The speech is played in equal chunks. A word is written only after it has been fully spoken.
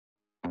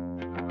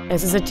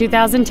This is a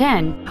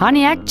 2010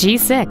 Pontiac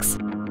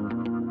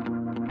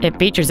G6. It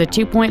features a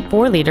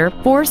 2.4-liter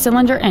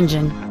four-cylinder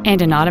engine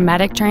and an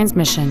automatic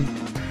transmission.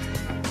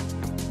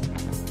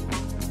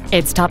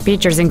 Its top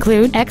features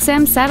include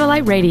XM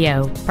satellite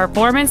radio,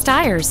 performance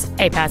tires,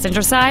 a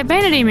passenger side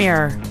vanity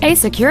mirror, a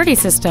security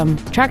system,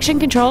 traction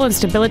control and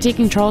stability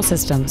control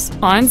systems,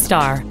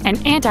 OnStar,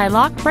 an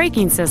anti-lock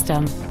braking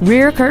system,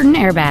 rear curtain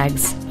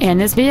airbags,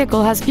 and this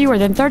vehicle has fewer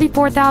than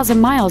 34,000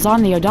 miles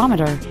on the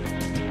odometer.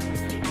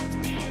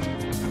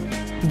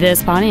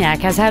 This Pontiac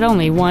has had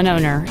only one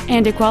owner,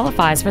 and it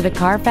qualifies for the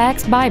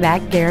Carfax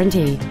buyback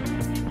guarantee.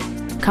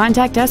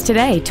 Contact us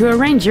today to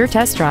arrange your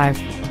test drive.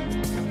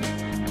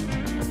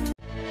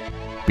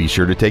 Be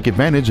sure to take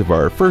advantage of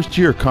our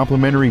first-year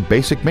complimentary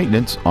basic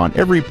maintenance on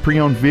every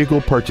pre-owned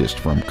vehicle purchased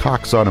from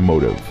Cox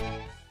Automotive.